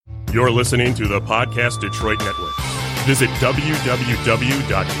You're listening to the Podcast Detroit Network. Visit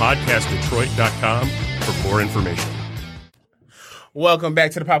www.podcastdetroit.com for more information. Welcome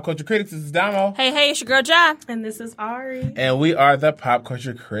back to the Pop Culture Critics. This is Damo. Hey, it's your girl, Ja. And this is Ari. And we are the Pop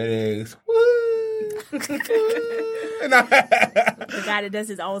Culture Critics. Woo! The guy that does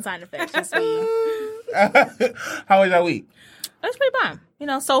his own sound effects. Just me. How was your week? It's pretty fun. You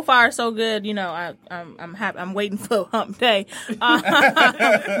know, so far so good. You know, I'm happy. I'm waiting for Hump Day.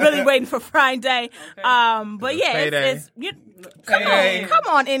 Really waiting for Friday. But yeah, it's come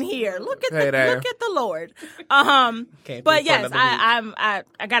on in here. Look at the Lord. But yes, I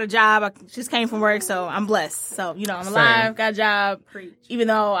got a job. I just came from work, so I'm blessed. So you know, I'm alive. Got a job. Even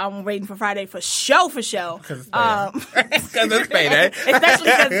though I'm waiting for Friday for show. Because it's payday. Especially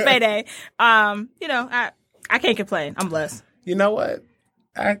because it's payday. You know, I can't complain. I'm blessed. You know what?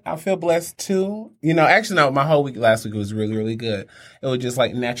 I feel blessed too. You know, actually, no, my whole week last week was really, really good. It was just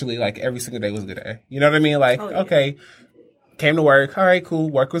like naturally, like every single day was a good day. You know what I mean? Like, okay, came to work. All right, cool.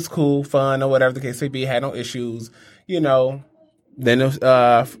 Work was cool, fun, or whatever the case may be. Had no issues. You know, then it was,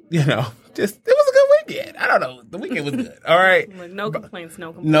 you know, just it was a good weekend. I don't know. The weekend was good. All right. Like, no complaints.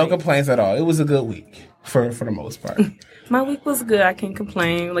 No complaints at all. It was a good week for the most part. My week was good. I can't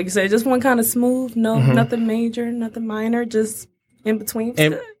complain. Like you said, just one kind of smooth. No, nothing major, nothing minor. Just in between.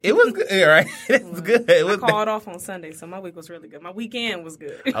 And it was good, right? It was good. It was I called off on Sunday, so my week was really good. My weekend was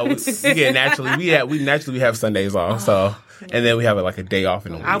good. Naturally, we have Sundays off, so and then we have like a day off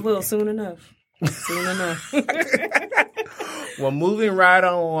in the week. I will soon enough. Soon enough. Well, moving right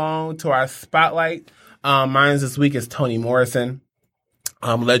on along to our spotlight. Mine this week is Toni Morrison,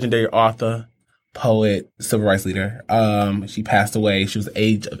 legendary author, poet, civil rights leader. She passed away. She was the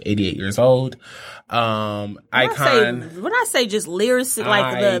age of 88 years old. Icon. When I say just lyricist,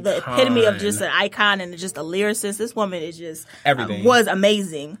 like the epitome of just an icon and just a lyricist, this woman is just everything. Was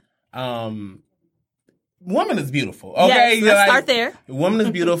amazing. Woman is beautiful. Okay, yes, let's start there. Woman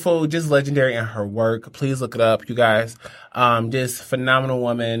is beautiful, just legendary in her work. Please look it up, you guys. Just phenomenal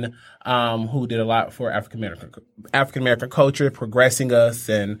woman who did a lot for African American culture, progressing us,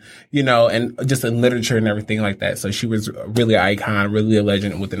 and you know, and just in literature and everything like that. So she was really an icon, really a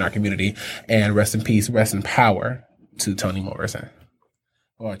legend within our community. And rest in peace, rest in power to Toni Morrison.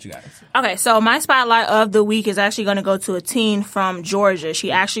 What about you guys? Okay, so my spotlight of the week is actually going to go to a teen from Georgia.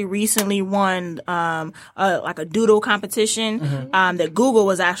 She actually recently won like a doodle competition that Google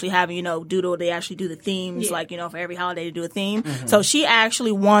was actually having. You know, doodle, they actually do the themes, like, you know, for every holiday they do a theme. So she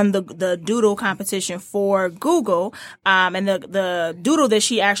actually won the doodle competition for Google, and the doodle that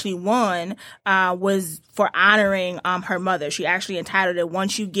she actually won was for honoring her mother. She actually entitled it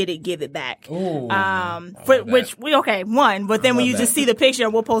 "Once You Get It, Give It Back." Ooh, which we won, but then when you just see the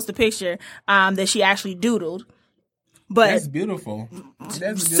picture, we'll post a picture that she actually doodled. But that's beautiful.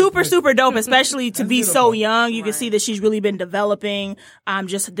 That's super dope, especially to be so young. You can see that she's really been developing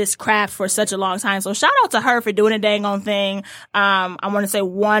just this craft for such a long time. So shout out to her for doing a dang on thing. I want to say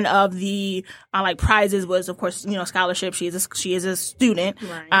one of the like prizes was, of course, you know, scholarship. She is a student,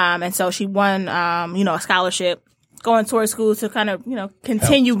 and so she won you know, a scholarship going towards school to kind of, you know,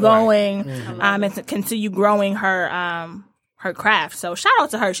 continue going and to continue growing her craft. So shout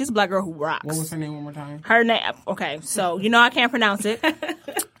out to her. She's a black girl who rocks. What was her name one more time? Her name. Okay, so you know I can't pronounce it.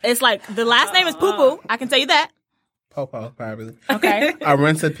 It's like the last name is Poo Poo. I can tell you that. Popo, probably. Okay.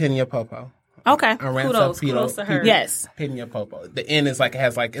 Arensa Pena Popo. Okay. Kudos to her. Yes. Pena Popo. The N is like,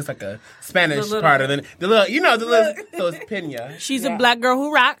 it's like a Spanish part of the little, you know, the little, so it's Pena. She's a black girl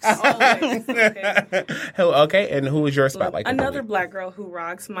who rocks. Always. Okay, and who is your spotlight? Another black girl who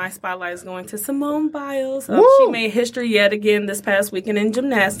rocks. My spotlight is going to Simone Biles. She made history yet again this past weekend in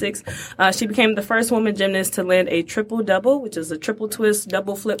gymnastics. She became the first woman gymnast to land a triple double, which is a triple twist,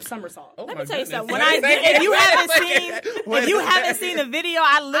 double flip somersault. Let me tell you something. If you haven't seen the video,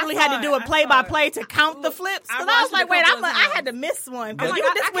 I literally had to do a play-by-play to count the flips. Because I was like, wait, I had to miss one. Because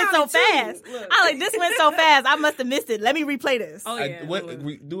this went so fast. I was like, this went so fast. I must have missed it. Let me replay this. Oh, yeah.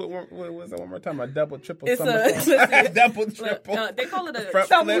 Do it one more time. A double, triple, somersault. Double, triple. They call it a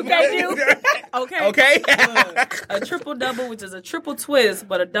something you can't do. Okay. A triple double, which is a triple twist,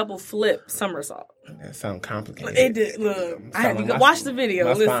 but a double flip somersault. That sounds complicated. It did. Look, I had to go watch the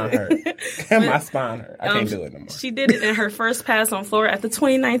video. My spine hurt. My spine hurt. I can't do it no more. She did it in her first pass on floor at the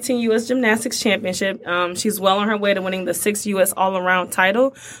 2019 U.S. Gymnastics Championship. She's well on her way to winning the 6th U.S. all-around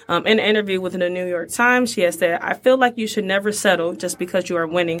title. In an interview with the New York Times, she has said, "I feel like you should never settle just because you are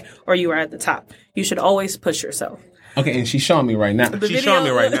winning or you are at the top. You should always push yourself." Okay, and she's showing me right now. She's showing me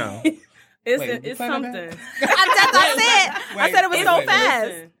right now. It's something. I said it was so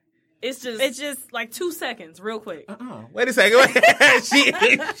fast. It's just like 2 seconds, real quick. Wait a second. she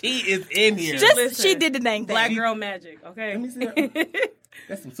is in here. She did the dang thing. Black girl magic. Okay. Let me see her.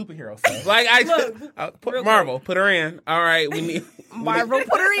 That's some superhero stuff. Like Marvel, put her in. All right, we need Marvel,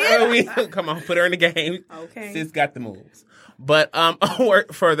 put her in. Come on, put her in the game. Okay. Sis got the moves. But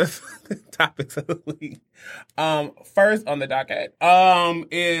for the topics of the week. First on the docket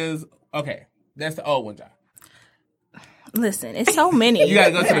is okay. That's the old one, John. Listen, it's so many. You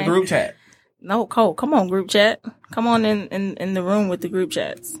gotta go to the group chat. No, Cole, come on, group chat. Come on in the room with the group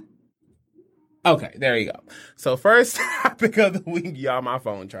chats. Okay, there you go. So first topic of the week, y'all, my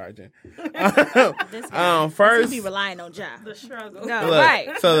phone charging. First, be relying on Ja. The struggle. No, look, right.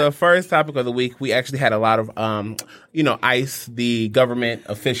 So the first topic of the week, we actually had a lot of, ICE, the government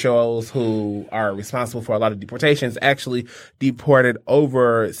officials who are responsible for a lot of deportations, actually deported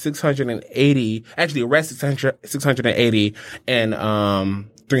over 680, actually arrested 680, and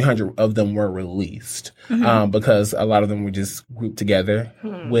 300 of them were released because a lot of them were just grouped together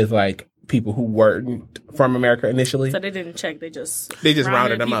with like people who weren't from America initially. So they didn't check. They just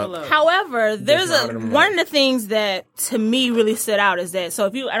rounded them up. However, there's one of the things that to me really stood out is that, so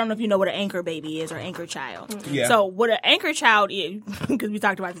I don't know if you know what an anchor baby is or anchor child. Yeah. So what an anchor child is, because we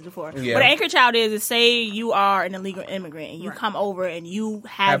talked about this before. Yeah. What an anchor child is say you are an illegal immigrant and you come over and you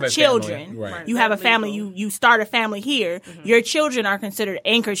have children. Right. You have a family. You start a family here. Your children are considered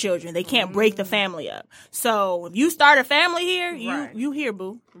anchor children. They can't break the family up. So if you start a family here, you here,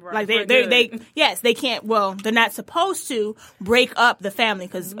 boo. Right. Like they can't. Well, they're not supposed to break up the family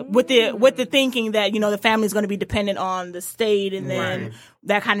because with the thinking that the family is going to be dependent on the state, and then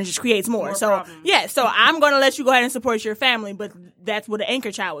that kind of just creates more. So problems. So I'm going to let you go ahead and support your family, but that's what an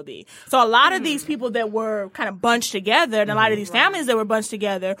anchor child would be. So a lot of these people that were kind of bunched together, and a lot of these families that were bunched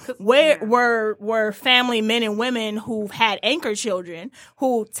together, were family men and women who had anchor children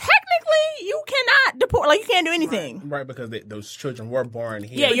who technically you cannot deport. Like you can't do anything. Right, because those children were born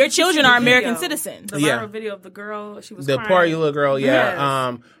here. Yeah, your children are American citizens. The viral video of the girl, she was the crying. poor little girl. Yeah,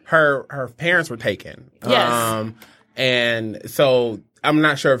 Yes. Her parents were taken. Yes. And so I'm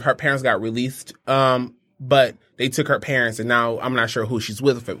not sure if her parents got released. But they took her parents, and now I'm not sure who she's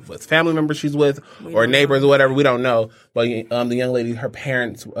with, if it was family members she's with or neighbors or whatever. We don't know. But the young lady, her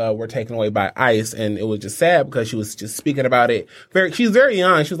parents were taken away by ICE, and it was just sad because she was just speaking about it. She's very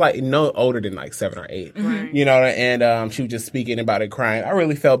young. She was like no older than like 7 or 8, and she was just speaking about it, crying. I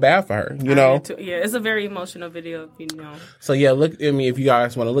really felt bad for her, Yeah, it's a very emotional video, if you know. So yeah, if you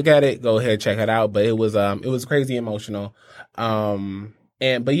guys want to look at it, go ahead, check it out. But it was crazy emotional.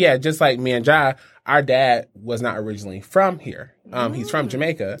 But yeah, just like me and Jai, our dad was not originally from here. He's from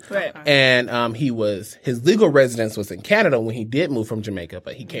Jamaica. Right. And his legal residence was in Canada when he did move from Jamaica,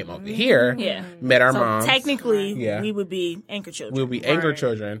 but he came over here, met our moms. Technically, we would be anchor children. We would be anchor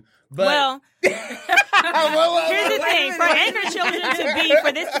children. But well, here's the thing: for anchor children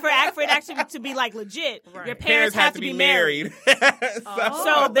for it actually to be like legit, your parents have to be married.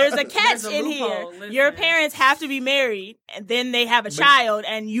 So there's a catch in here. Listen. Your parents have to be married, and then they have a child,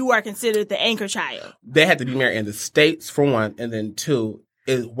 and you are considered the anchor child. They had to be married in the States for one, and then 2,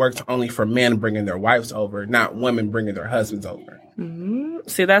 it works only for men bringing their wives over, not women bringing their husbands over.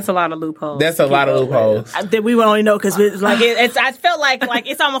 See, that's a lot of loopholes. That's a lot of loopholes that we would only know because it's. I felt like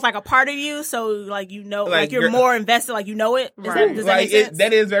it's almost like a part of you, so like you're more invested, like it. Does that make sense?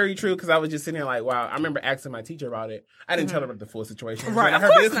 That is very true because I was just sitting here like, wow. I remember asking my teacher about it. I didn't tell her about the full situation. Right, of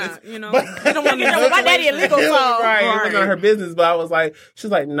course not. You don't want to know my daddy illegal. Right, it was none of her business. But I was like,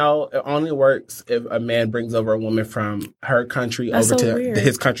 she's like, no, it only works if a man brings over a woman from her country over to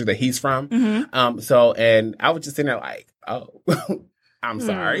his country that he's from. And I was just sitting there like, oh. I'm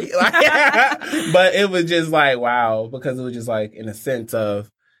sorry. But it was just like, wow, because it was just like in a sense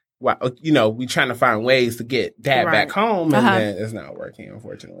of, wow, we trying to find ways to get dad back home, and then it's not working,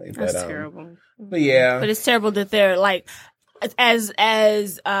 unfortunately. That's terrible. But yeah. But it's terrible that they're like, as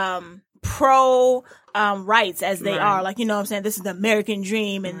pro rights as they are, like, what I'm saying, this is the American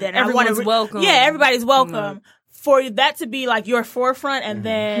dream, and then everyone's welcome. Yeah, everybody's welcome. For that to be like your forefront, and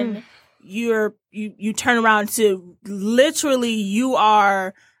then you turn around to literally you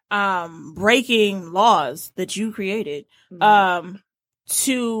are breaking laws that you created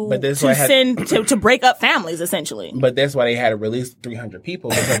to break up families, essentially. But that's why they had to release 300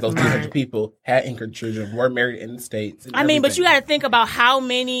 people, because those 300 people had anchored children, were married in the States. I mean, but you got to think about how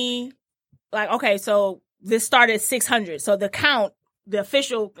many. Like, okay, so this started at 600. So the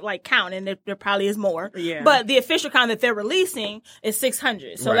official count, and there probably is more. Yeah. But the official count that they're releasing is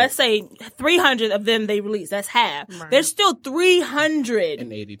 600. So let's say 300 of them they release. That's half. Right. There's still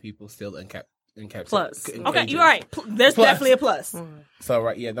 380 people still in captivity. Plus. Okay, you're right. There's definitely a plus. So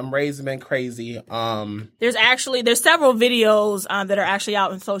right, yeah, them raids have been crazy. There's several videos that are actually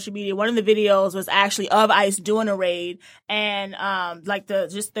out on social media. One of the videos was actually of ICE doing a raid, and like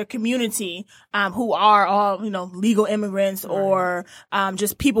their community who are all legal immigrants or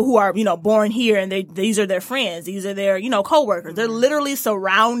just people who are born here, and these are their friends, these are their coworkers. They're literally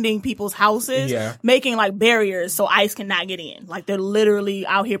surrounding people's houses, making like barriers so ICE cannot get in. Like they're literally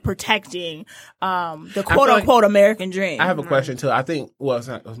out here protecting the quote unquote American dream. I have a question too. I think it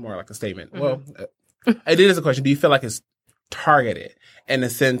was more like a statement. Well, it is a question. Do you feel like it's targeted in the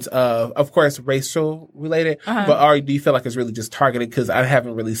sense of course, racial related, but do you feel like it's really just targeted? Because I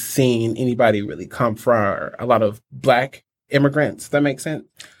haven't really seen anybody really come from a lot of Black immigrants. Does that make sense?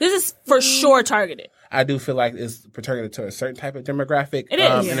 This is for sure targeted. I do feel like it's targeted to a certain type of demographic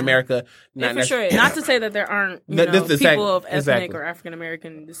in America. For sure. Not to say that there aren't people of ethnic or African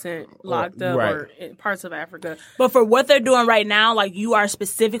American descent locked up or in parts of Africa. But for what they're doing right now, like you are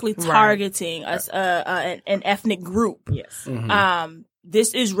specifically targeting an ethnic group. Yes.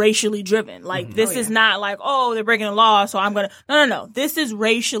 This is racially driven. Like this is not like, they're breaking the law, so I'm gonna. No. This is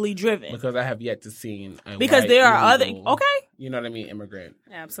racially driven. Because I have yet to see because there are other you know what I mean, immigrant.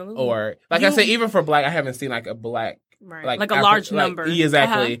 Absolutely. Or like I said, even for Black, I haven't seen like a Black. Right. Like a large number.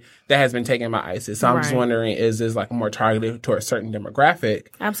 Exactly. That has been taken by ISIS. So I'm just wondering, is this like more targeted to a certain demographic?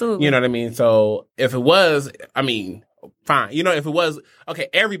 Absolutely. You know what I mean? So if it was, I mean, fine. If it was, okay,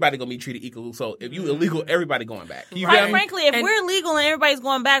 everybody gonna be treated equal. So if you illegal, everybody going back. You right. Frankly, if we're illegal and everybody's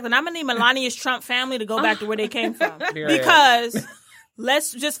going back, then I'm gonna need Melania's Trump family to go back to where they came from. Because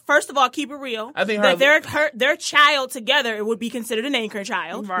let's just first of all keep it real. I think their child together, it would be considered an anchor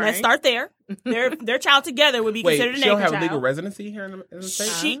child. Right. Let's start there. Their child together would be considered an anchor child. She don't have legal residency here in the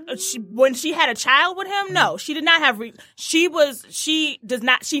state? She when she had a child with him, no, she did not have. She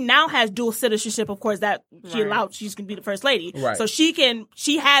now has dual citizenship. Of course, that she allowed. She's gonna be the first lady, right? So she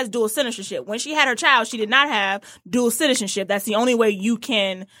has dual citizenship. When she had her child, she did not have dual citizenship. That's the only way you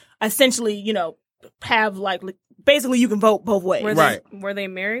can essentially, have like. Basically, you can vote both ways. Were they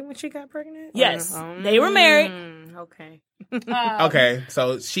married when she got pregnant? Yes, they were married. Okay. Okay,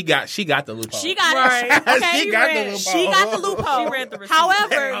 so she got the loophole. She got it. Okay, she got the loophole. She got the loophole. She read the receipt.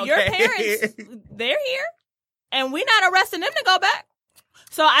 However, your parents, they're here, and we're not arresting them to go back.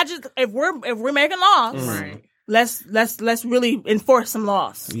 So if we're making laws, right. Let's really enforce some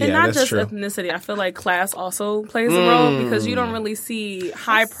laws. Yeah, and not just true. ethnicity. I feel like class also plays a role because you don't really see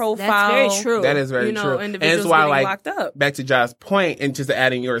high profile. That's very true. That is very true. Individuals and that's why, getting locked up. Back to Josh's point, and just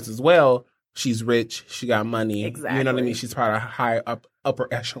adding yours as well. She's rich. She got money. Exactly. You know what I mean? She's part of a high upper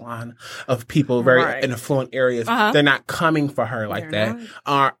echelon of people, very affluent areas. They're not coming for her like that.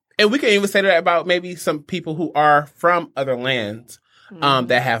 And we can even say that about maybe some people who are from other lands.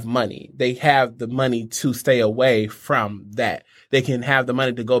 That have money. They have the money to stay away from that. They can have the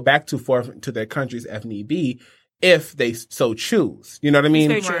money to go back to their countries if need be, if they so choose. You know what I mean?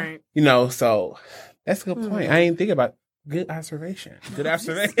 That's very true. Right. So that's a good point. I didn't think about good observation. Good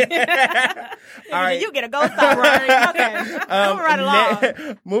observation. All right. You get a gold star, right?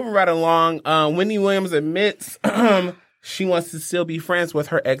 Okay. Moving right along. Wendy Williams admits she wants to still be friends with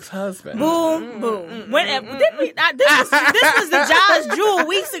her ex-husband. Boom, boom. This was the Josh Jewel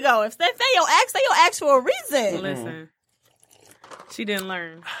weeks ago. If they your ex for a reason. Listen, she didn't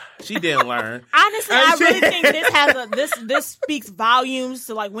learn. She didn't learn. Honestly, I really think this speaks volumes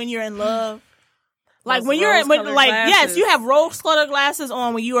to like when you're in love. Like when you're yes, you have rose-colored glasses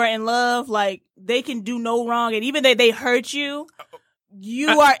on when you are in love. Like they can do no wrong, and even though they hurt you, you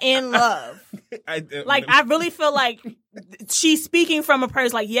are in love. I really feel like she's speaking from a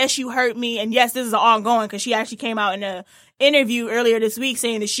person like, yes, you hurt me, and yes, this is ongoing, because she actually came out in a interview earlier this week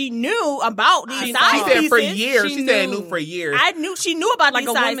saying that she knew about these side pieces. She said for years. She said knew for years. She knew about like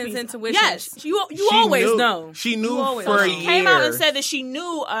these a side woman's pieces. intuition. Yes, you always know. She knew for years. She came out and said that she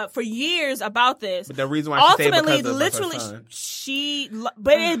knew for years about this. But the reason why she ultimately, stayed because of literally, her son.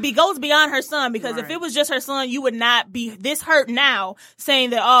 but it goes beyond her son, because if it was just her son, you would not be this hurt now, saying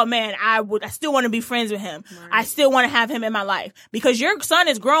that, oh man, I still want to be friends with him. Right. I still want to have him in my life, because your son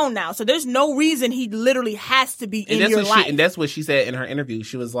is grown now, so there's no reason he literally has to be in your life. And that's what she said in her interview.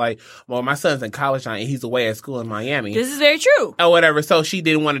 She was like, well, my son's in college now and he's away at school in Miami. This is very true. Or whatever. So she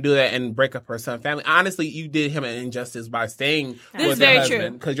didn't want to do that and break up her son's family. Honestly, you did him an injustice by staying with your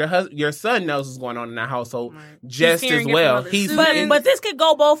husband. Because your son knows what's going on in that household just as well. He's But this could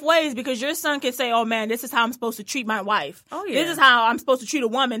go both ways because your son could say, "Oh man, this is how I'm supposed to treat my wife. Oh yeah, this is how I'm supposed to treat a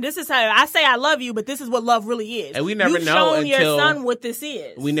woman. This is how I say I love you, but this is what love really is." And we never You've know shown until your son what this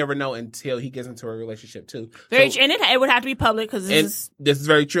is. We never know until he gets into a relationship too. And it would have to be public because this is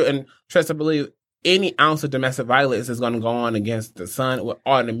very true. And trust and believe, any ounce of domestic violence is going to go on against the son will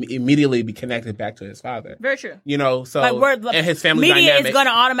immediately be connected back to his father. Very true. You know, so and his family media dynamic is going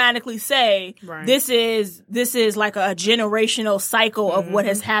to automatically say this is like a generational cycle of what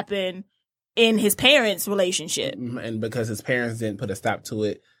has happened in his parents' relationship, and because his parents didn't put a stop to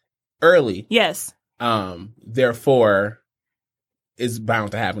it early. Yes. Therefore, it's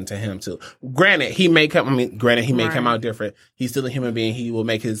bound to happen to him too. Granted, he may come out different. He's still a human being. He will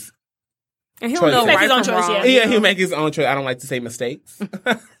make his and he'll know right from wrong. Yeah, he'll make his own choice. I don't like to say mistakes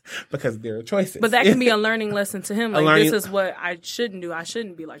because there are choices. But that can be a learning lesson to him. Like, this is what I shouldn't do. I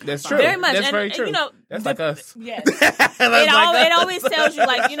shouldn't be like that's true. Very much. That's very true. You know, that's like us. Yes. It always tells you,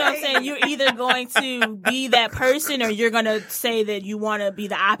 like, you know what I'm saying? You're either going to be that person or you're going to say that you want to be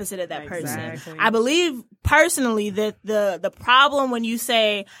the opposite of that person. I believe personally that the problem when you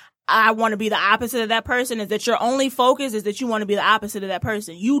say, I want to be the opposite of that person is that your only focus is that you want to be the opposite of that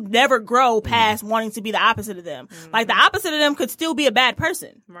person. You never grow past wanting to be the opposite of them. Like the opposite of them could still be a bad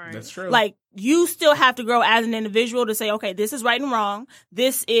person. Right. That's true. Like you still have to grow as an individual to say, okay, this is right and wrong.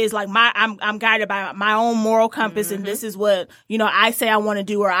 This is like I'm guided by my own moral compass and this is what, you know, I say I want to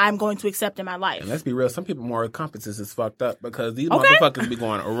do or I'm going to accept in my life. And let's be real. Some people moral compasses is fucked up because these motherfuckers be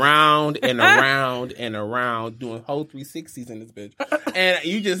going around and around and around doing whole 360s in this bitch. And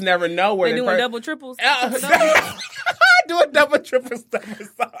you just never know where they're doing double triples. Doing double triple stuff.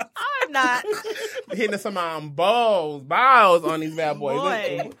 I'm not hitting some balls on these bad boys.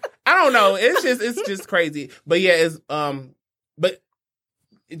 Boy. I don't know. It's just crazy. But yeah, it's but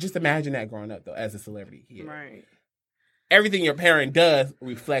just imagine that growing up though as a celebrity here. Right. Everything your parent does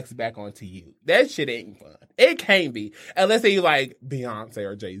reflects back onto you. That shit ain't fun. It can't be. Unless you like Beyonce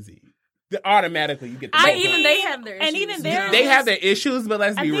or Jay-Z. Automatically you get the even they have their issues. And even theirs they have their issues, but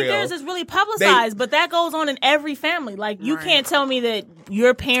let's be real. I think theirs is really publicized, but that goes on in every family. Like you can't tell me that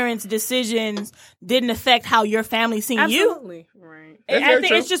your parents' decisions didn't affect how your family seen you. Absolutely. Right. I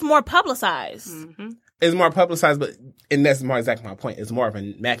think it's just more publicized. Mm-hmm. It's more publicized, and that's more exactly my point. It's more of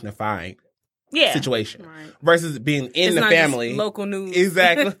a magnifying situation versus being in the family. Just local news.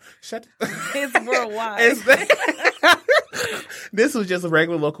 Exactly. Shut up. It's worldwide. This was just a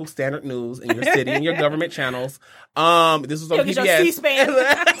regular local standard news in your city and your government channels. This was on PBS. C-SPAN.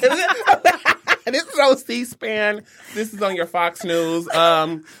 This is on C-SPAN. This is on your Fox News.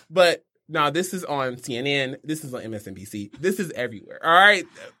 But no, this is on CNN. This is on MSNBC. This is everywhere. All right,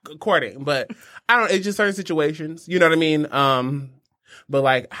 according. But I don't. It's just certain situations. You know what I mean? But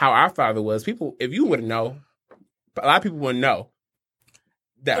like how our father was, people. If you wouldn't know, a lot of people wouldn't know.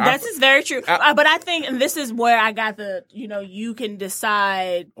 This is very true. But I think, and this is where I got you can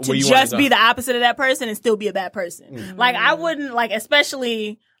decide to just be the opposite of that person and still be a bad person. Mm-hmm. Like, I wouldn't, like,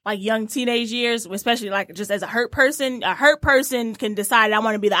 especially, like, young teenage years, especially, like, just as a hurt person can decide I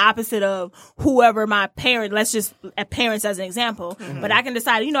want to be the opposite of whoever my parent, let's just, parents as an example. Mm-hmm. But I can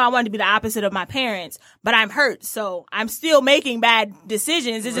decide, I want to be the opposite of my parents, but I'm hurt. So I'm still making bad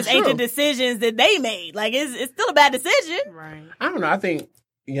decisions. It just ain't the decisions that they made. Like, it's still a bad decision. Right. I don't know. I think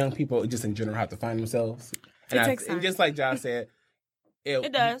young people just in general have to find themselves. And just like Josh said,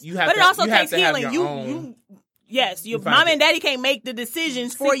 it does. But it also takes healing. Your mom and daddy can't make the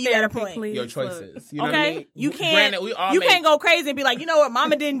decisions for you at a point. Your choices. You know what I mean? You can't. Can't go crazy and be like, you know what,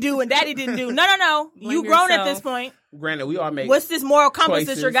 mama didn't do and daddy didn't do. No. You grown at this point. Granted, we all make. What's this moral compass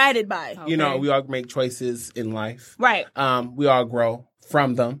that you're guided by? Okay. We all make choices in life. Right. We all grow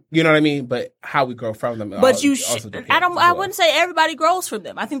from them. You know what I mean? But how we grow from them. But I wouldn't say everybody grows from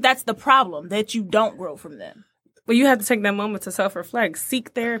them. I think that's the problem, that you don't grow from them. Well, you have to take that moment to self-reflect.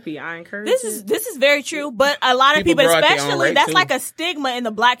 Seek therapy. I encourage this is very true, but a lot of people especially, that's like a stigma in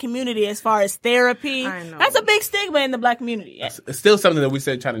the Black community as far as therapy. I know. That's a big stigma in the Black community. It's still something that we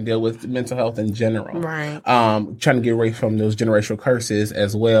said trying to deal with mental health in general. Right. Trying to get away from those generational curses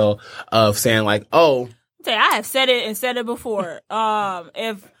as well of saying like, I have said it before.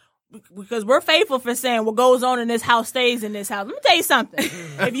 Because we're faithful for saying what goes on in this house stays in this house. Let me tell you something.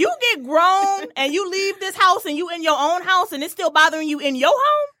 If you get grown and you leave this house and you in your own house and it's still bothering you in your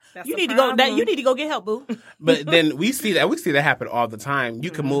home, you need to go get help, boo. But then we see that happen all the time.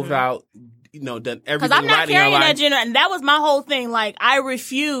 You can move out done everything Because I'm not right in your carrying life. that and that was my whole thing. Like, I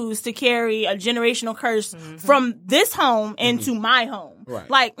refuse to carry a generational curse from this home into my home. Right.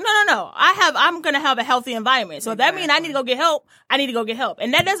 Like, no. I'm gonna have a healthy environment. So if that means I need to go get help, I need to go get help.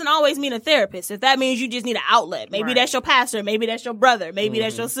 And that doesn't always mean a therapist. If that means you just need an outlet, maybe that's your pastor, maybe that's your brother, maybe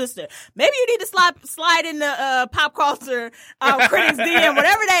that's your sister. Maybe you need to slide in the pop culture critics DM,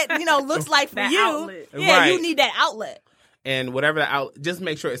 whatever that looks like for That you. outlet. Yeah, Right. you need that outlet. And whatever just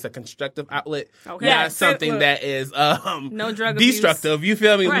make sure it's a constructive outlet, Okay. not Yeah, something look, that is no drug abuse. destructive. You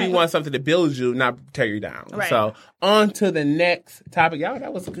feel me? Right. We want something to build you, not tear you down. Right. So on to the next topic. Y'all,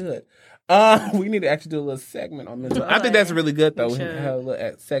 that was good. We need to actually do a little segment on mental health. I think that's really good, though. We should. have a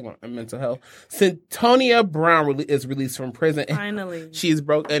little segment on mental health. Centonia Brown is released from prison. Finally. She's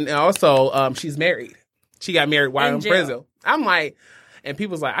broke, and also she's married. She got married while in jail. prison. I'm like, and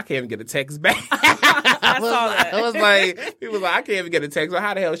people's like, I can't even get a text back. I saw that. I was like, people was like, I can't even get a text. Well,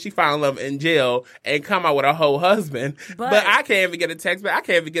 how the hell she found love in jail and come out with a whole husband? But I can't even get a text back. I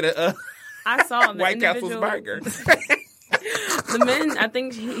can't even get a I saw the White Castle's individual- burger. The men, I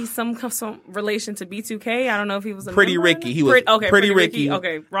think he's some relation to B2K. I don't know if he was a Pretty member. Ricky. He was Pretty Ricky.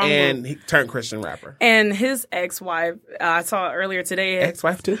 Okay, wrong and group. he turned Christian rapper. And his ex-wife, I saw earlier today.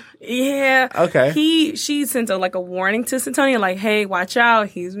 Ex-wife too? Yeah. Okay. She sent a warning to Centonia, like, hey, watch out.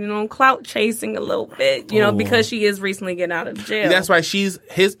 He's, clout chasing a little bit, because she is recently getting out of jail. That's right.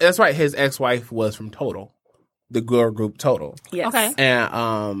 His ex-wife was from Total. The girl group Total. Yes. Okay.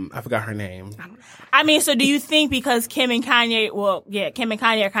 And I forgot her name. I mean, so do you think because Kim and Kanye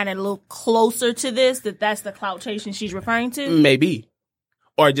are kind of a little closer to this, that's the clout chasing she's referring to? Maybe.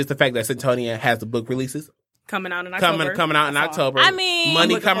 Or just the fact that Centonia has the book releases. Coming out in October. Coming out in October. I mean,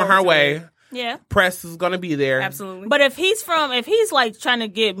 money looking coming forward her to way. it. Yeah. Press is gonna be there. Absolutely. But if he's like trying to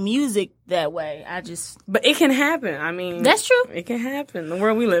get music that way, But it can happen. I mean, that's true. It can happen. The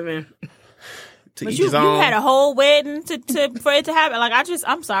world we live in. To But each you his own. had a whole wedding for it to happen. Like,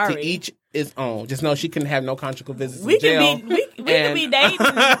 I'm sorry. To each his own. Just know she can have no conjugal visits we in jail. can be dating.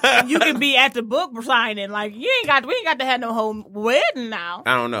 And you can be at the book signing. Like, we ain't got to have no whole wedding now.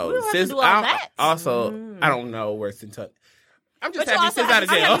 I don't know. We don't have to Sis, do all that. Also, I don't know where Centonia. I'm just But you happy also she's out of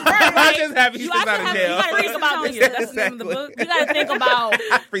jail. have to be I'm just happy she's You out also of have- jail. you gotta think about this. That's the name of the book. You got to think about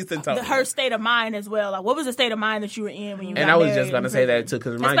Free Centonia. her state of mind as well. Like, what was the state of mind that you were in when you got And I was married just going to in say prison? that too,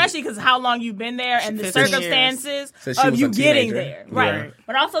 because Especially because how long you've been there and the 15 years. circumstances Since she of was you a getting teenager. there. Right. Yeah.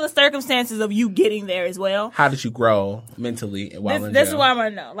 But also the circumstances of you getting there as well. how did you grow mentally while in jail? This is what I want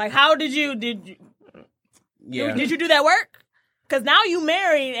to know. Like, how did you did you do that work? Because now you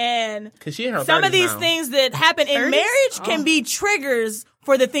married, and 'Cause she in her some of 30s these now. things that happen in 30s? marriage can be triggers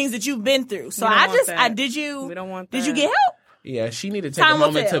for the things that you've been through. So We don't I want just, that. did you We don't want Did you that. get help? Yeah, she needed to take Time a will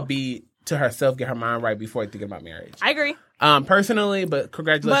moment tell. to be to herself, get her mind right before thinking about marriage. I agree. Personally, but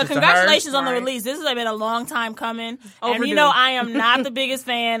congratulations But congratulations to her. on the Right. release. This has been a long time coming. And Overdue. I am not the biggest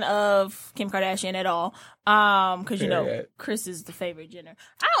fan of Kim Kardashian at all. Because Period. Chris is the favorite Jenner.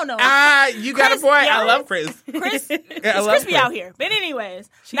 I don't know. You got Chris, a point. yeah, I love Chris. Chris, I it's love crispy Chris. out here. But anyways,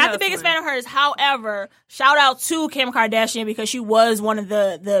 not the hustling. biggest fan of hers. However, shout out to Kim Kardashian because she was one of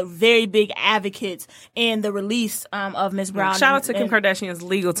the very big advocates in the release of Miss Brown. Shout out to Kim And Kardashian's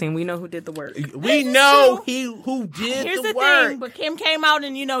legal team. We know who did the work. We This is know true. who did Here's the the work. thing, but Kim came out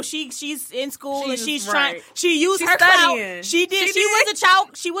and she's in school and She's she's right. trying. She used She's her studying.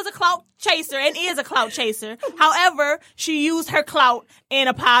 clout. She was a clout chaser and is a clout chaser. However, she used her clout in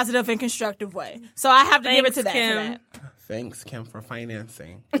a positive and constructive way. So I have to give it to that. Kim. For that. Thanks, Kim, for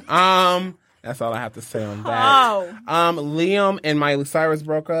financing. That's all I have to say on that. Liam and Miley Cyrus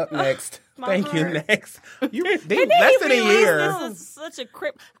broke up. Next. Thank you. heart. Next. Less And than then he a realized year. This is such a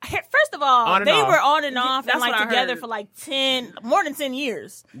crip. First of all, On and they off. were on and off That's and like what I together heard. for like more than 10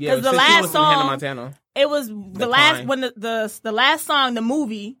 years. Yeah, Because the since she last was in Hannah song, Montana. it was the last Climb. when the last song, the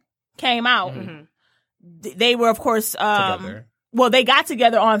movie came out. They were, of course, Together. well, they got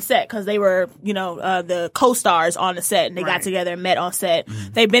together on set because they were, the co-stars on the set, and they got Right. together and met on set.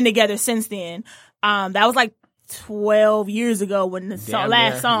 They've been together since then. That was like 12 years ago when the Damn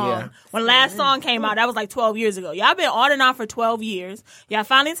last near, song, yeah. when last song came out. That was like 12 years ago. Y'all been on and off for 12 years. Y'all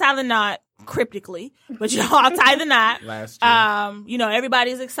finally tied the knot cryptically, but y'all tied the knot. Last year.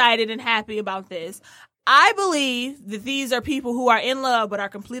 Everybody's excited and happy about this. I believe that these are people who are in love but are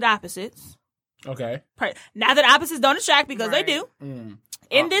complete opposites. Okay. Not that opposites don't attract, because Right. they do.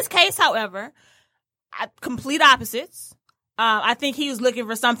 In this case, however, complete opposites. I think he was looking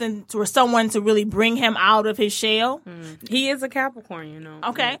for someone to really bring him out of his shell. He is a Capricorn, you know.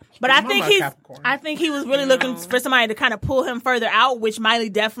 Okay, but I think he was really looking for somebody to kind of pull him further out, which Miley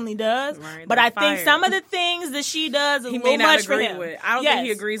definitely does. Right, but I think some of the things that she does is a little much for him. I don't think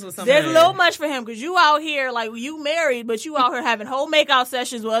he agrees with some. There's a little much for him because you out here like you married, but you out here having whole makeout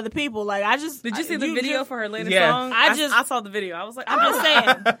sessions with other people. Like did you see the video for her latest song? I saw the video. I was like, I'm just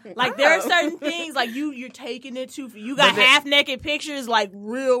saying, like there are certain things like you're taking it too. You got half naked pictures, like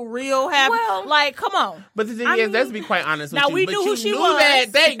real half. Well, like come on. But the thing is, let's be quite honest. Now with we you, knew who she knew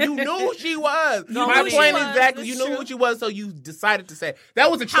was. You knew who she was. My point is exactly. You knew who she was, so you decided to say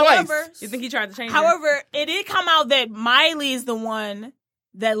that was a choice. However, you think he tried to change? However, it did come out that Miley is the one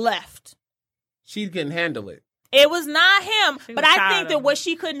that left. She couldn't handle it. It was not him, but I think that what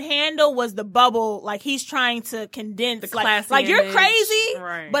she couldn't handle was the bubble. Like he's trying to condense, like you're crazy,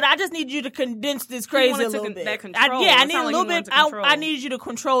 right. But I just need you to condense this crazy a little bit. I need a little bit. I need you to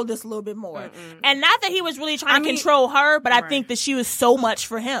control this a little bit more. And not that he was really trying to control her, but I think that she was so much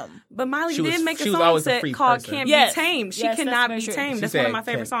for him. But Miley did make a song set called "Can't Be Tamed." She cannot be tamed. That's one of my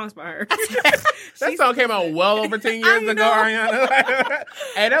favorite songs by her. That song came out well over 10 years ago, Ariana.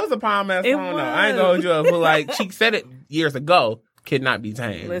 Hey, that was a palm ass song, though. I ain't gonna hold you up, but like she said it years ago, cannot be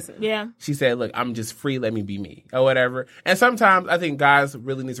tamed. Listen. Yeah. She said, look, I'm just free, let me be me. Or whatever. And sometimes I think guys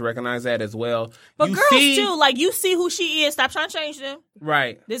really need to recognize that as well. But girls too, like you see who she is, stop trying to change them.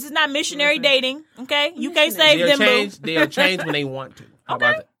 Right. This is not missionary dating, okay? You can't save them, boo. They'll change when they want to. How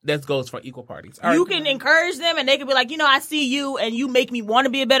about that? That goes for equal parties. You can encourage them and they can be like, I see you and you make me want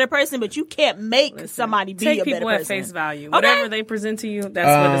to be a better person, but you can't make somebody be a better person. Take people at face value. Whatever they present to you, that's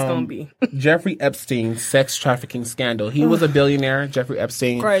what it's going to be. Jeffrey Epstein sex trafficking scandal. He was a billionaire, Jeffrey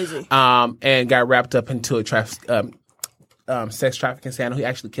Epstein. Crazy. And got wrapped up into a sex trafficking scandal. He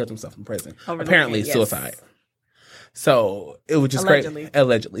actually killed himself in prison. Apparently suicide. So it was just crazy.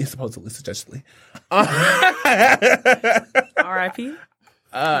 Allegedly, supposedly, suggestively. R.I.P.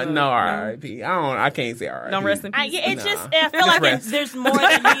 No R.I.P. I can't say R.I.P. Don't rest in peace. I feel like there's more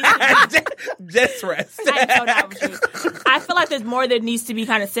that needs to be. Just rest. I feel like there's more that needs to be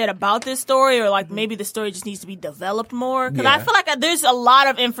kind of said about this story, or like maybe the story just needs to be developed more. Because I feel like there's a lot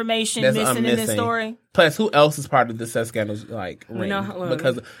of information missing in this story. Plus, who else is part of the sex scandal? Like, ring?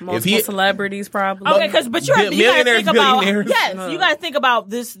 Because multiple celebrities, probably. Okay, but you got to think about you got to think about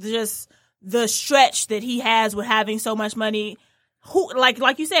this, just the stretch that he has with having so much money. Who,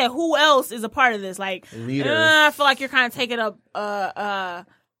 like you said, who else is a part of this? Like, I feel like you're kind of taking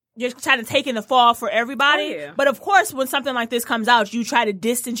you're kind of taking the fall for everybody. Oh, yeah. But of course, when something like this comes out, you try to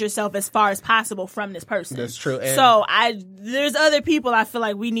distance yourself as far as possible from this person. That's true. And so there's other people I feel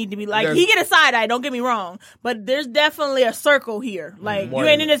like we need to be like, he get a side eye, don't get me wrong, but there's definitely a circle here. Like, you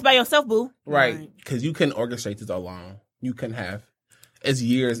ain't in this by yourself, boo. Right. Because you couldn't orchestrate this alone. You couldn't have. It's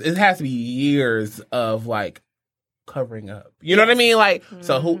years. It has to be years of like covering up. You know what I mean? Like,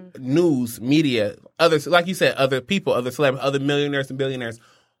 so who, news, media, others, like you said, other people, other celebrities, other millionaires and billionaires,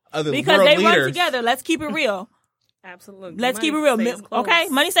 other because world they leaders. run together. Let's keep it real. Absolutely. Let's keep it real. Okay?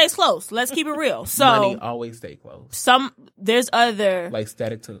 Money stays close. Let's keep it real. So money always stay close. There's other. Like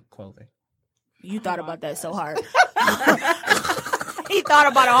static to clothing. You thought about that so hard. He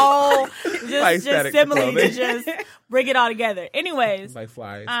thought about a whole just simile to just bring it all together. Anyways, like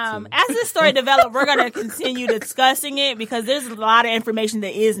flies. As this story develops, we're gonna continue discussing it because there's a lot of information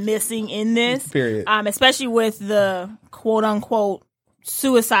that is missing in this. Period. Especially with the quote unquote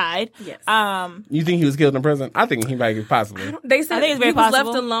suicide. Yes. You think he was killed in prison? I think he might be possibly. They said I think it's very he was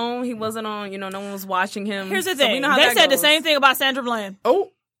possible. left alone. He wasn't on. No one was watching him. Here's the thing. They said the same thing about Sandra Bland.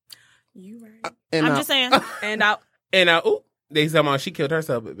 Oh, you right. I'm just saying. Ooh. They said, she killed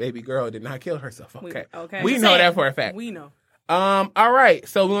herself, but baby girl did not kill herself. Okay. We know saying. that for a fact. We know. All right.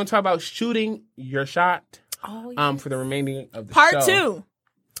 So we're going to talk about shooting your shot. Oh, yes. For the remaining of the Part show.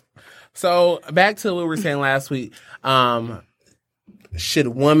 2. So back to what we were saying last week. Should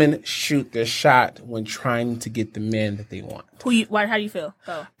women shoot their shot when trying to get the men that they want? How do you feel?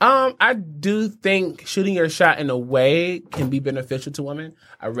 Oh. I do think shooting your shot in a way can be beneficial to women.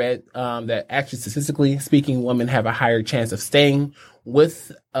 I read that actually statistically speaking, women have a higher chance of staying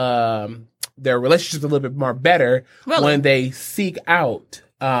with their relationships a little bit more better when they seek out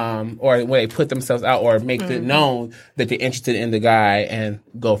or when they put themselves out or make it known that they're interested in the guy and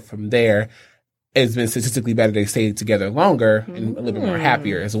go from there. It's been statistically better they stay together longer and a little bit more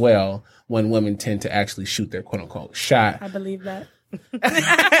happier as well when women tend to actually shoot their quote unquote shot. I believe that.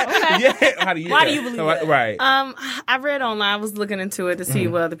 Yeah. How do you? Why do you believe that? Right. I read online. I was looking into it to see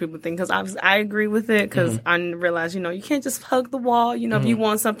what other people think because I agree with it because I realized you can't just hug the wall. If you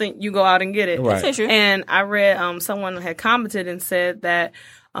want something, you go out and get it. Right. That's true. And I read someone had commented and said that.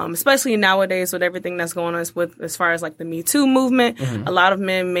 Especially nowadays with everything that's going on with as far as like the Me Too movement, a lot of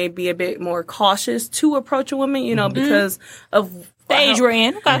men may be a bit more cautious to approach a woman, because of The age we're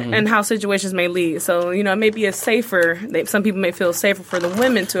in. Okay. and how situations may lead. So, it may be some people may feel safer for the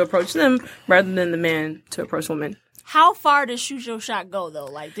women to approach them rather than the men to approach women. How far does shoot your shot go though?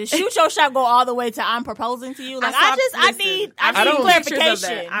 Like, does shoot your shot go all the way to I'm proposing to you? Like, I need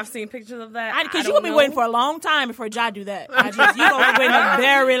clarification. I've seen pictures of that. Because you're going to be waiting for a long time before Ja do that. You're going to be waiting a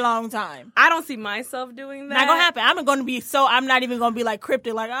very long time. I don't see myself doing that. Not going to happen. I'm not even going to be like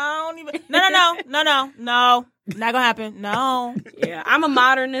cryptic, like, I don't even. No. Not gonna happen. No. Yeah, I'm a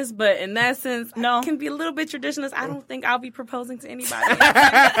modernist, but in that sense, No. I can be a little bit traditionalist. I don't think I'll be proposing to anybody.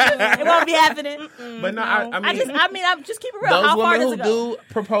 It won't be happening. But no, I mean, I'm just keep it real. those How far women does who it go? do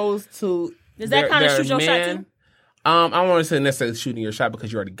propose to Does that kind of their shoot your shot man, too? I don't want to say necessarily shooting your shot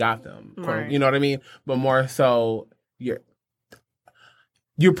because you already got them. Right. You know what I mean? But more so,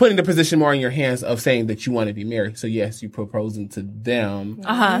 you're putting the position more in your hands of saying that you want to be married. So yes, you're proposing to them.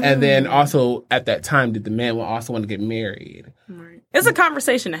 And then also at that time, did the man also want to get married? Right. It's a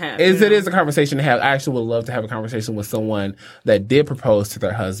conversation to have. It is a conversation to have. I actually would love to have a conversation with someone that did propose to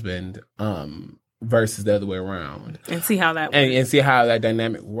their husband, versus the other way around. And see how that works. And see how that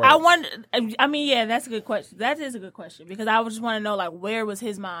dynamic works. That's a good question. That is a good question because I would just want to know, like, where was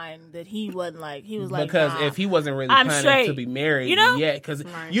his mind that he wasn't like, he was like, because nah, if he wasn't really I'm planning straight. to be married, yet, because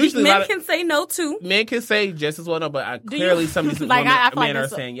Right. usually men can say no too. men can say just as well no, but Do clearly you- some of these like, women, I feel like men are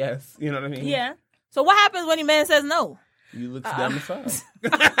that's saying yes. You know what I mean? Yeah. So what happens when a man says no? You look dumb as fuck.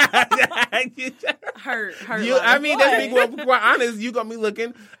 Hurt. I mean, that's being quite honest. You gonna be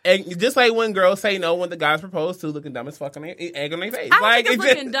looking, and just like when girls say no when the guys propose to, looking dumb as fuck on egg on their face. I don't like, think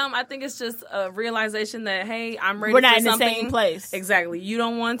it's looking dumb. I think it's just a realization that, hey, I'm ready We're not for in the something. same place. Exactly. You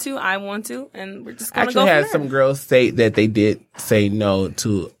don't want to, I want to, and we're just I going to actually go had from some there. girls say that they did say no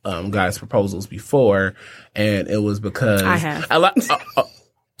to guys' proposals before, and it was because I have. a lot.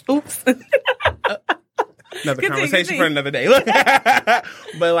 Oops. Another conversation for another day.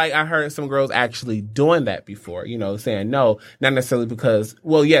 But like I heard some girls actually doing that before, saying no, not necessarily because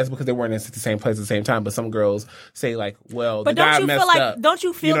they weren't in the same place at the same time, but some girls say like, well, But the guy don't you messed feel like up. don't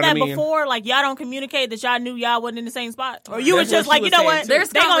you feel know what that I mean? before? Like y'all don't communicate that y'all knew y'all wasn't in the same spot, or you That's was just what like, she you know was what? saying, They're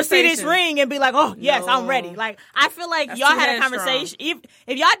too. gonna see this Conversation. ring and be like, oh yes, No. I'm ready. Like I feel like That's y'all too had a headstrong. conversation.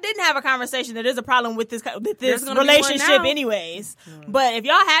 If y'all didn't have a conversation, that there's a problem with this There's gonna be one relationship, now. anyways. But if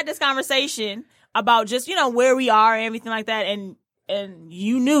y'all had this conversation about just where we are and everything like that, and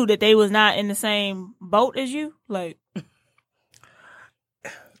you knew that they was not in the same boat as you, like.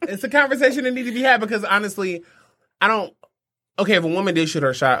 It's a conversation that needs to be had because honestly, I don't. Okay, if a woman did shoot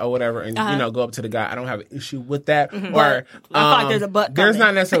her shot or whatever, and go up to the guy, I don't have an issue with that. Mm-hmm. Or I feel like there's a but There's coming.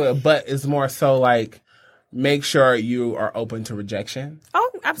 not necessarily a but. It's more so like make sure you are open to rejection. Oh,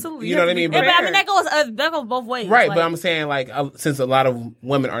 absolutely. You know what I mean? Yeah, but I mean Prepared. that goes both ways, Right, like, but I'm saying like since a lot of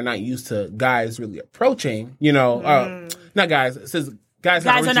women are not used to guys really approaching, not guys, since guys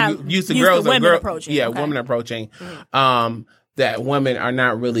Guys are are not not used to used girls to or women approaching. Yeah, Okay. women approaching. That women are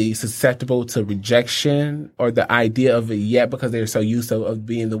not really susceptible to rejection or the idea of it yet because they're so used to of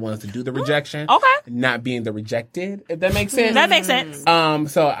being the ones to do the rejection, Okay. not being the rejected. If that makes sense. that makes sense.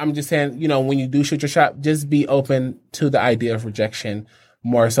 So I'm just saying, when you do shoot your shot, just be open to the idea of rejection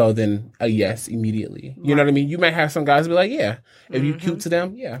more so than a yes immediately. You know what I mean? You may have some guys be like, yeah, if you cute to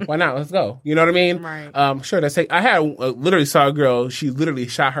them, yeah, why not? Let's go. You know what I mean? Right. Sure. I had literally saw a girl. She literally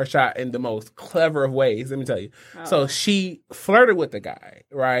shot her shot in the most clever of ways. Let me tell you. So she flirted with the guy,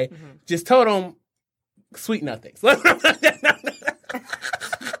 right? Just told him sweet nothings.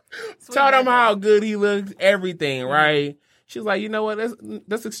 Told him how good he looked, everything, right? She was like, you know what?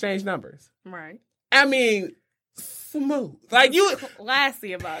 Let's exchange numbers. Right. I mean, smooth. Like you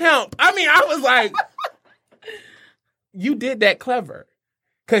Classy about it. help. I mean, I was like, you did that clever.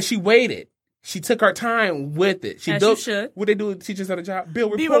 Cause she waited. She took her time with it. She As built you should. what they do with teachers at a job?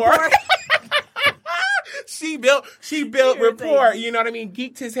 Build Be rapport. rapport. She built rapport. You know what I mean?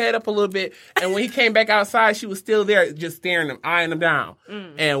 Geeked his head up a little bit. And when he came back outside, she was still there, just staring him, eyeing him down.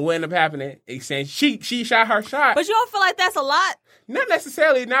 And what ended up happening? Exchange. She shot her shot. But you don't feel like that's a lot? Not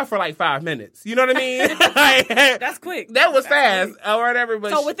necessarily, not for like 5 minutes. You know what I mean? Like, That's quick. that was fast or whatever.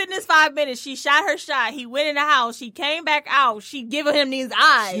 But So within this 5 minutes, she shot her shot. He went in the house. She came back out. She giving him these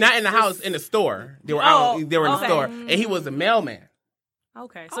eyes. not in the house, in the store. They were Oh, out. They were in the okay. store, and he was a mailman.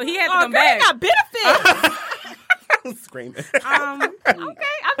 Okay. So he had to Oh, come girl, back. he got benefits. I'm screaming. Okay, I'm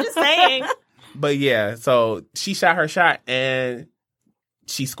just saying. But yeah, so she shot her shot and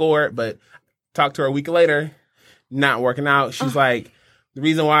she scored, but talked to her a week later, not working out. She's like, the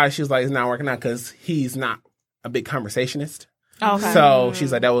reason why she was like, it's not working out because he's not a big conversationist. Okay. So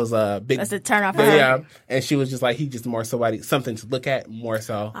she's like, that was a big. That's a turn off. Yeah. And she was just like, he just more something to look at more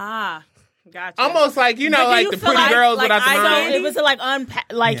so. Gotcha. Almost like, you know, like the pretty girls without the So mind. it was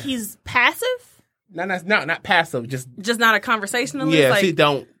like he's passive? Not passive, just not a conversationalist. yeah. Like, He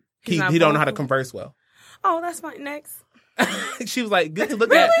don't know how to vocal. converse well. oh, that's my next. She was like, good to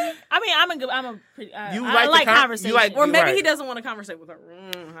look at. I mean, You I like the conversation. you like- Or maybe right. he doesn't want to conversate with her.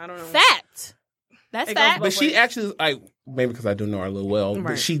 I don't know. Fact. That's It goes fact. But she actually, like, maybe because I do know her a little well, but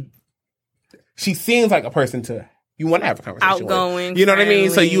Right. she seems like a person you want to have a conversation Outgoing, with. You know what I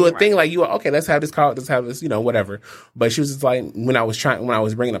mean? So you would friendly, think like, okay, let's have this call, let's have this, whatever. But she was just like, when I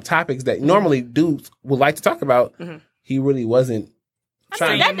was bringing up topics that normally dudes would like to talk about, he really wasn't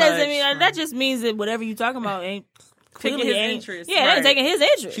trying. That doesn't much, mean right. that just means that whatever you talking about ain't clearly his ain't interest, Yeah, right. they're taking his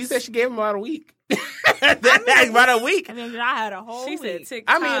interest. She said she gave him about a week. About a week. I mean, I had a whole She said week.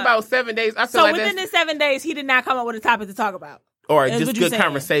 TikTok. I mean, about 7 days. I feel So like within that's, the 7 days, he did not come up with a topic to talk about. or That's just what you good saying.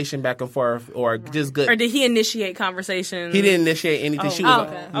 conversation back and forth, or just good. Or did he initiate conversation? He didn't initiate anything. She was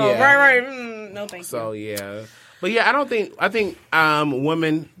okay. like, Oh, yeah. right. No, thank you. So yeah, but yeah, I think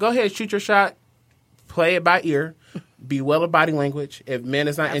women, go ahead, shoot your shot, play it by ear, be well of body language. If men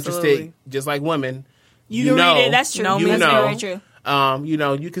is not interested, Absolutely. just like women, You can read it. That's true. No, That's know. very true.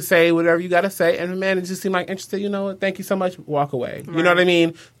 You can say whatever you gotta say, and the man just seem like interested. You know what? Thank you so much. Walk away. You know what I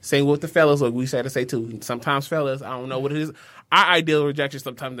mean? Same with the fellas. Like we say to say too. Sometimes fellas, I don't know what it is. Our ideal rejection.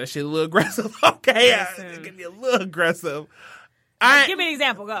 Sometimes that shit a little aggressive. Okay, it can be a little aggressive. Give me an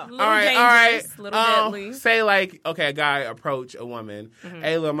example. Go. All right. dangerous, little deadly. Say like, okay, a guy approach a woman.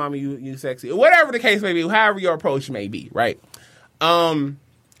 Hey, little mama, you sexy. Whatever the case may be, however your approach may be, right?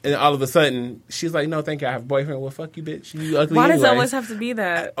 And all of a sudden, she's like, no, thank you, I have a boyfriend. Well, fuck you, bitch. You ugly Why does anyway. it always have to be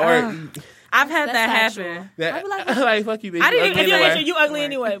that? Or I've had That's that factual. happen. that, I'd be like, like, fuck you, bitch. I you didn't ugly If you anyway. answer, you ugly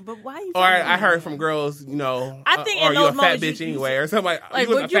anyway. But why you? Or I heard from girls, I think or in you a those fat moments bitch you- anyway, or something like. Like,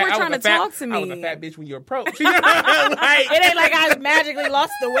 was well, a you fat- were I was trying a to fat- talk to I was a me. fat bitch when you approached. You know? Like, It ain't like I magically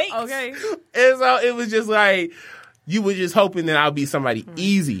lost the weight. Okay. and so it was just like you were just hoping that I'll be somebody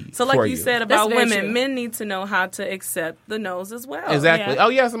easy. So like for you said about That's very women, true. men need to know how to accept the no's as well. Exactly. Yeah. Oh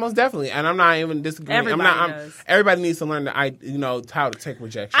yes, most definitely. And I'm not even disagreeing. Everybody does. Everybody needs to learn that how to take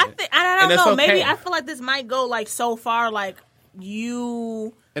rejection. I think, and I And don't it's know. okay. Maybe I feel like this might go like so far, like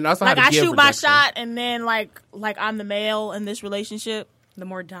you, and also like how to I give shoot my rejection. shot, and then like I'm the male in this relationship. The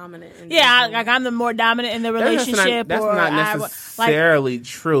more dominant. Yeah, like I'm the more dominant in the relationship. That's or not I- necessarily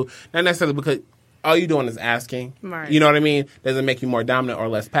true. Not necessarily because all you're doing is asking. Right. You know what I mean? Doesn't make you more dominant or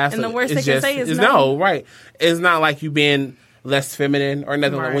less passive. And the worst It's they can say is no. no. Right. It's not like you being less feminine or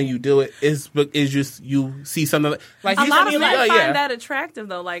nothing. Like Right. when you do it, it's just you see something like a you lot see- of men oh, find yeah. that attractive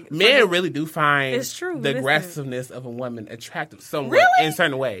though. Like Men really do find It's true, the listen. aggressiveness of a woman attractive somewhat Really? in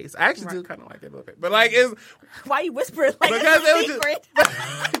certain ways. I actually do kind of like it a little bit, but like it's why you whispering like because it's it a was secret?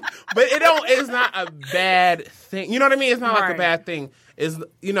 but it don't. It's not a bad thing. You know what I mean? It's not like a Right. bad thing. It's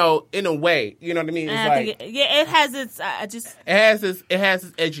in a way. You know what I mean? It's And I like think it has its. I just. it has this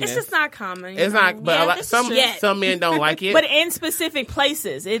edginess. it's just not common. It's not. But Yeah, a lot, this is some true. some men don't like it. But in specific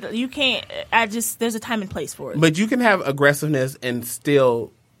places, you can't. There's a time and place for it. But you can have aggressiveness and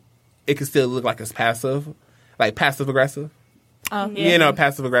still, it can still look like it's passive, like passive aggressive. Oh, yeah. You know,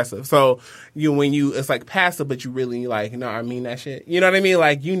 passive aggressive. So it's like passive, but you really like, no, I mean that shit. You know what I mean?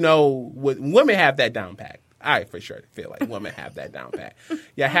 Like, women have that down pat. I for sure feel like women have that down pat.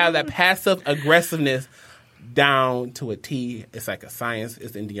 You have that passive aggressiveness down to a T. It's like a science.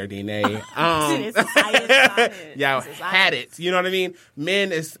 It's in your DNA. It's a science. Y'all It's a science. had it. You know what I mean?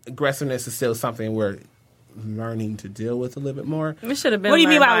 Aggressiveness is still something we're learning to deal with a little bit more. It should have been. What do you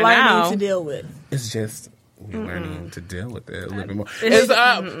mean by learned learning now. to deal with? It's just we're learning to deal with it a little bit more. It's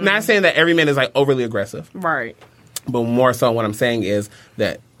not saying that every man is like overly aggressive, Right. but more so what I'm saying is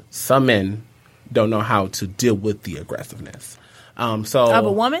that some men don't know how to deal with the aggressiveness. So Of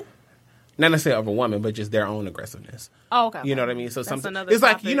a woman? not necessarily of a woman, but just their own aggressiveness. Oh, okay. You know what I mean? So something another it's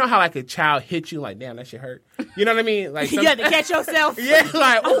like topic. you know how like a child hits you like damn that shit hurt. You know what I mean? Like You had to catch yourself. yeah,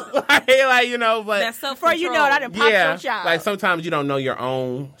 like ooh, like but That's self Before you know it, I done popped your child. like sometimes you don't know your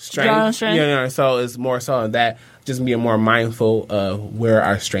own strength. Your own strength. You know, so it's more so that just being more mindful of where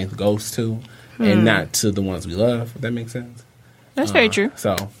our strength goes to, and not to the ones we love. If that makes sense. That's very true.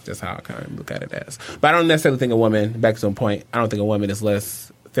 So that's how I kind of look at it as. But I don't necessarily think a woman. Back to the point, I don't think a woman is less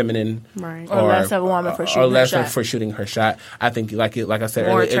feminine, Right. Or less of a woman for shooting or her less shot. for shooting her shot. I think, like I said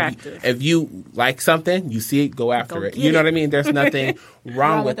More earlier, attractive. if you like something, you see it, go after it. get You know it. what I mean? There's nothing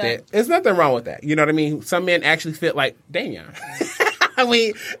wrong with with it. There's nothing wrong with that. You know what I mean? Some men actually feel like Daniel. I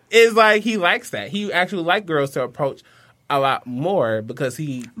mean, it's like he likes that. He actually like girls to approach a lot more because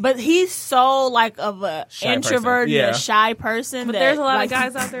he. But he's so like of a Shy introvert, person. Yeah. shy person. But that, there's a lot of like,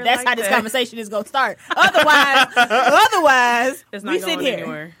 guys out there That's like how this that. conversation is gonna start. Otherwise, It's not we going sit here.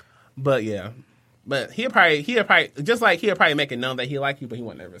 anywhere. But yeah. But he'll probably make it known that he like you, but he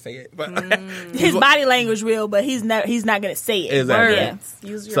won't never say it. But His body language real, but he's not gonna say it. Exactly. Yeah. Words.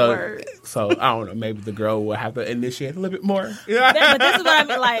 Use your so words. so I don't know. Maybe the girl will have to initiate a little bit more. But this is what I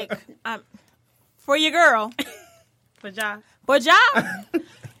mean. Like, for your girl, But y'all. but y'all,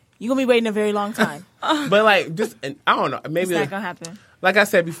 you gonna be waiting a very long time. But like, just I don't know. It's Maybe not gonna happen. like I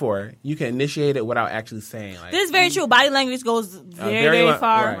said before, you can initiate it without actually saying. Like, This is very true. Body language goes very, very very lo-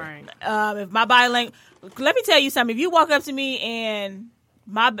 far. right. If my body language, let me tell you something. If you walk up to me and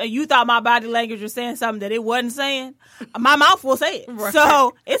you thought my body language was saying something that it wasn't saying, my mouth will say it. Right.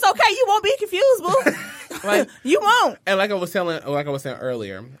 So it's okay. You won't be confused, boo. Like- you won't. And like I was saying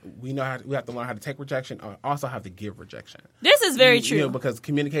earlier, we have to learn how to take rejection, or also have to give rejection. This is very true. You know, because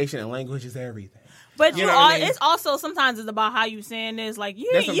communication and language is everything. But You know what I mean? it's also sometimes it's about how you saying this. Like you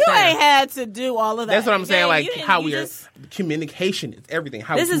That's what I'm ain't saying. had to do all of that. That's what I'm saying. Okay? Like You didn't- how you we are. just- Communication is everything.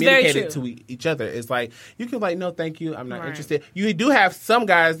 How This we is very communicate it true. to each other. It's like you can like, no, thank you, I'm not Right. interested. You do have some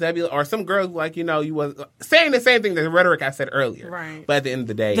guys that be, or some girls like you was saying the same thing, the rhetoric I said earlier. Right. But at the end of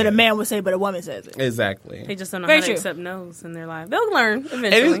the day, that a man would say, but a woman says it. exactly. They just don't know Very how to true. accept no's in their life. They'll learn And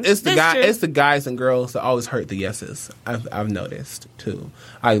eventually. it's the That's guy. true. It's the guys and girls that always hurt the yeses. I've noticed too.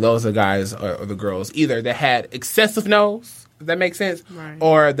 Like those are guys or the girls either that had excessive no's. If that makes sense, Right.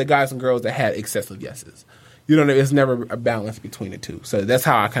 or the guys and girls that had excessive yeses. You know, it's never a balance between the two. So that's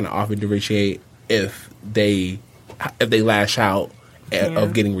how I kind of often differentiate if they lash out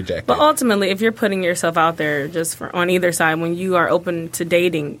of getting rejected. But ultimately, if you're putting yourself out there just for on either side, when you are open to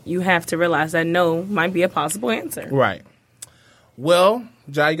dating, you have to realize that no might be a possible answer. Right. Well,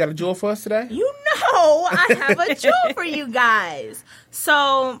 Jai, you got a jewel for us today? You know, I have a jewel for you guys.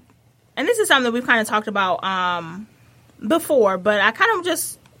 So, and this is something that we've kind of talked about before, but I kind of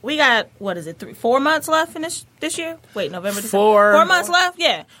just, we got, 4 months left in this year? Wait, November, December. 4 months left?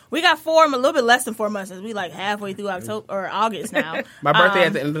 Yeah. We got a little bit less than 4 months. We like halfway through October or August now. My birthday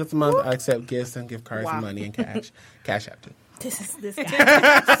at the end of the month, I accept gifts and gift cards and money and cash. Cash out too. This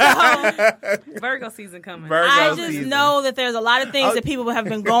guy. Virgo season coming. Virgo I just season. know that there's a lot of things that people have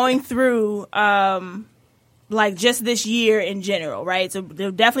been going through, like just this year in general, right? So there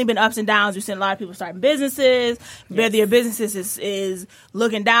have definitely been ups and downs. We've seen a lot of people starting businesses. Whether your businesses is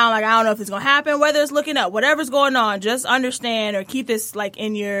looking down, like I don't know if it's going to happen, whether it's looking up, whatever's going on, just understand or keep this like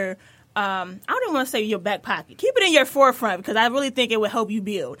in your, I don't even want to say your back pocket. Keep it in your forefront because I really think it would help you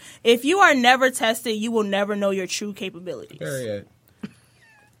build. If you are never tested, you will never know your true capabilities. Period.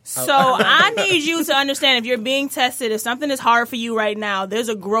 So I need you to understand if you're being tested, if something is hard for you right now, there's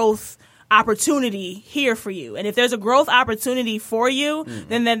a growth opportunity here for you. And if there's a growth opportunity for you,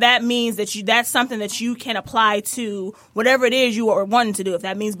 then that means that that's something that you can apply to whatever it is you are wanting to do. If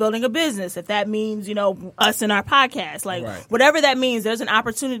that means building a business, if that means, us and our podcast, like Right. whatever that means, there's an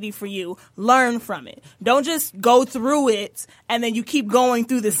opportunity for you. Learn from it. Don't just go through it and then you keep going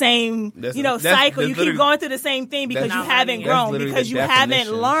through the same, That's cycle. You keep literally- going through the same thing because that's you not haven't learning. grown, That's literally because the you haven't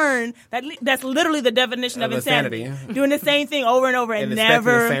definition. learned. That's literally the definition of Of insanity. insanity. Doing the same thing over and over and And expecting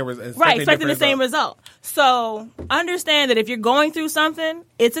never the same expecting the different same result. So understand that if you're going through something,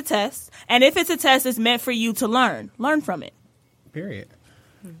 it's a test, and if it's a test, it's meant for you to learn from it. Period.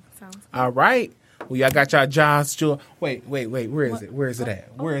 Sounds All right. Well, y'all got y'all jobs, jewel. Wait. Where is it? Where is it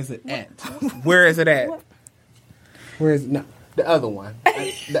at? Where is it at? Where is it at? Where is no the other one?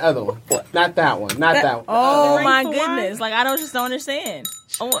 The other one. Not that one. Not that one. Oh Drink my for goodness! Like I just don't understand.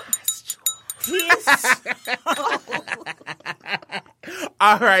 Oh, He is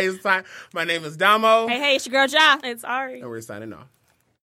All right. It's time. My name is Damo, hey, it's your girl Ja. it's Ari. and we're signing off.